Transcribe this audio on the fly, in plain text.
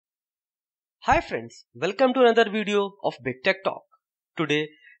Hi friends, welcome to another video of Big Tech Talk. Today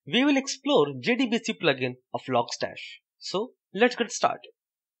we will explore JDBC plugin of Logstash. So let's get started.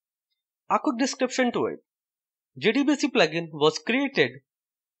 A quick description to it. JDBC plugin was created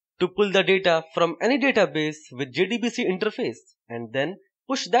to pull the data from any database with JDBC interface and then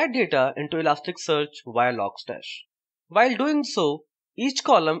push that data into Elasticsearch via Logstash. While doing so, each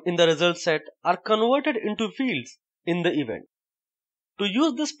column in the result set are converted into fields in the event. To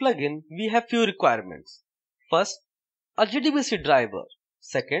use this plugin, we have few requirements. First, a JDBC driver.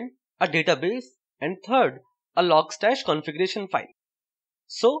 Second, a database. And third, a Logstash configuration file.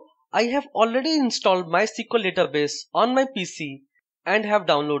 So, I have already installed MySQL database on my PC and have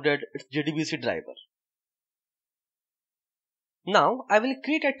downloaded its JDBC driver. Now, I will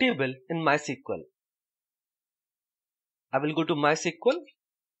create a table in MySQL. I will go to MySQL,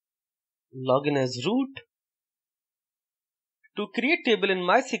 login as root. To create table in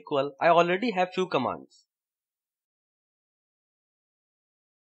MySQL, I already have few commands.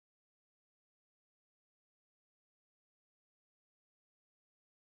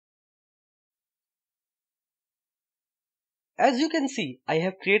 As you can see, I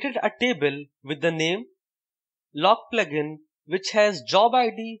have created a table with the name logplugin which has job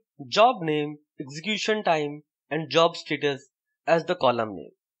ID, job name, execution time and job status as the column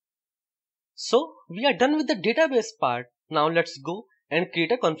name. So we are done with the database part. Now let's go and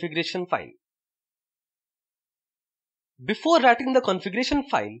create a configuration file. Before writing the configuration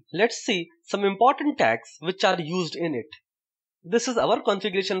file, let's see some important tags which are used in it. This is our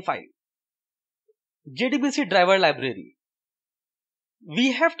configuration file. JDBC driver library.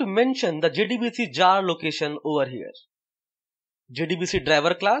 We have to mention the JDBC jar location over here. JDBC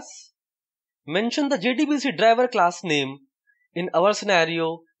driver class. Mention the JDBC driver class name. In our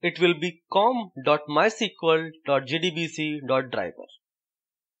scenario, it will be com.mysql.jdbc.driver.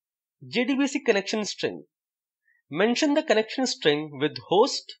 JDBC connection string. Mention the connection string with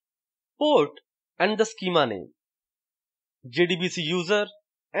host, port and the schema name. JDBC user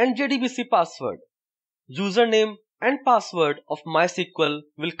and JDBC password. Username and password of MySQL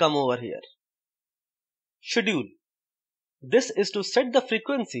will come over here. Schedule. This is to set the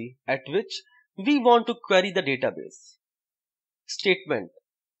frequency at which we want to query the database. Statement.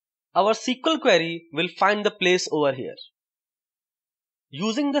 Our SQL query will find the place over here.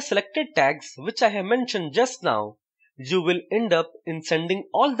 Using the selected tags which I have mentioned just now, you will end up in sending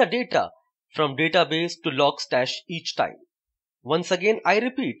all the data from database to Logstash each time. Once again, I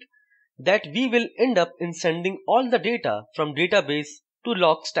repeat that we will end up in sending all the data from database to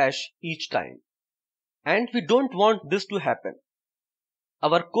Logstash each time. And we don't want this to happen.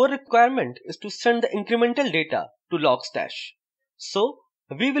 Our core requirement is to send the incremental data to Logstash. So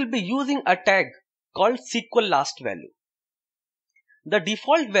we will be using a tag called SQL last value. The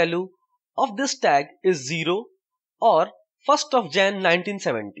default value of this tag is 0 or 1st of Jan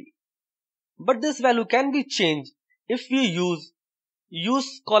 1970. But this value can be changed if we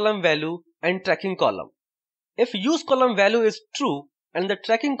use column value and tracking column. If use column value is true and the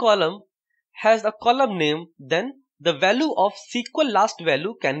tracking column has a column name, then the value of SQL last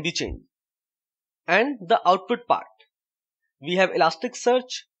value can be changed. And the output part. We have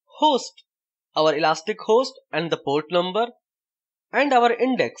Elasticsearch host, our Elastic host and the port number, and our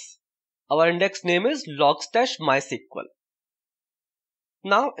index. Our index name is Logstash MySQL.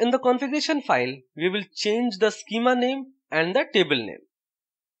 Now in the configuration file, we will change the schema name and the table name.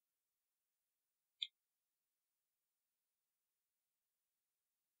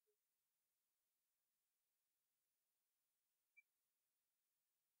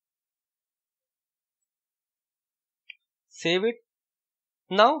 Save it.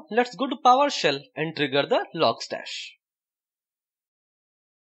 Now let's go to PowerShell and trigger the Logstash.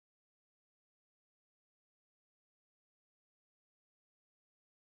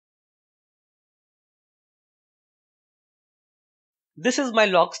 This is my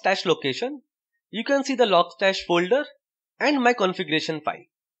Logstash location. You can see the Logstash folder and my configuration file.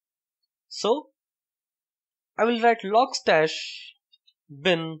 So I will write Logstash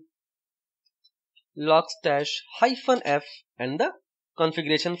bin Logstash -f and the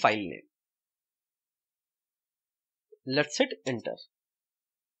configuration file name. Let's hit enter.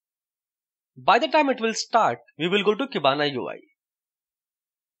 By the time it will start, we will go to Kibana UI.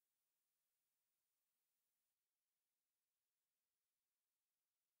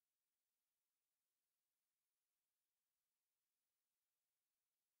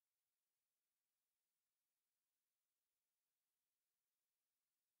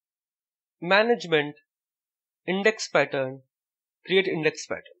 Management, index pattern, create index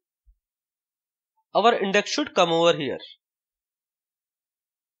pattern. Our index should come over here.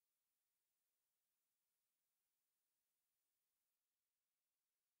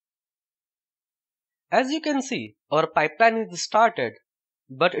 As you can see, our pipeline is started,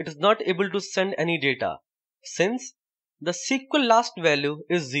 but it is not able to send any data since the SQL last value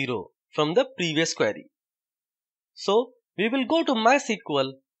is 0 from the previous query. So we will go to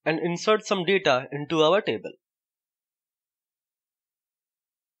MySQL and insert some data into our table.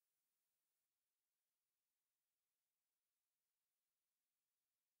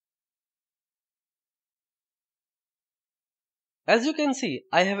 As you can see,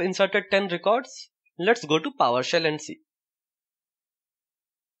 I have inserted 10 records. Let's go to PowerShell and see.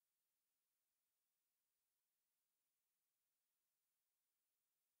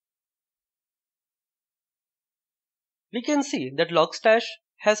 We can see that Logstash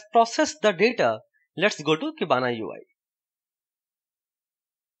has processed the data. Let's go to Kibana UI.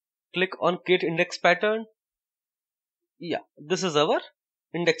 Click on Create Index Pattern. Yeah, this is our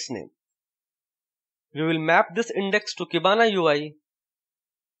index name. We will map this index to Kibana UI.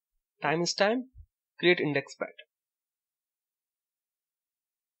 Timestamp, create index pattern.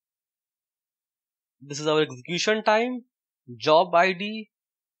 This is our execution time, job ID,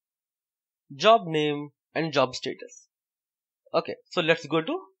 job name, and job status. Okay, so let's go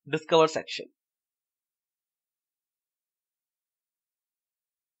to Discover section.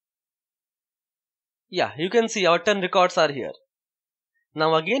 Yeah, you can see our 10 records are here.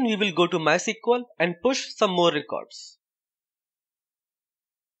 Now again we will go to MySQL and push some more records.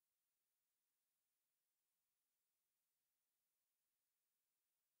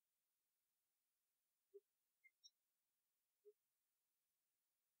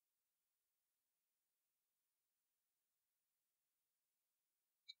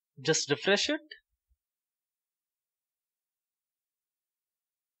 Just refresh it.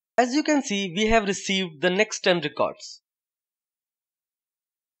 As you can see, we have received the next 10 records.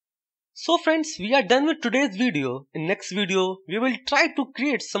 So friends, we are done with today's video. In next video, we will try to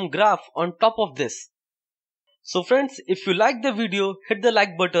create some graph on top of this. So friends, if you like the video, hit the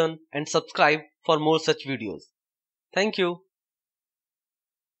like button and subscribe for more such videos. Thank you.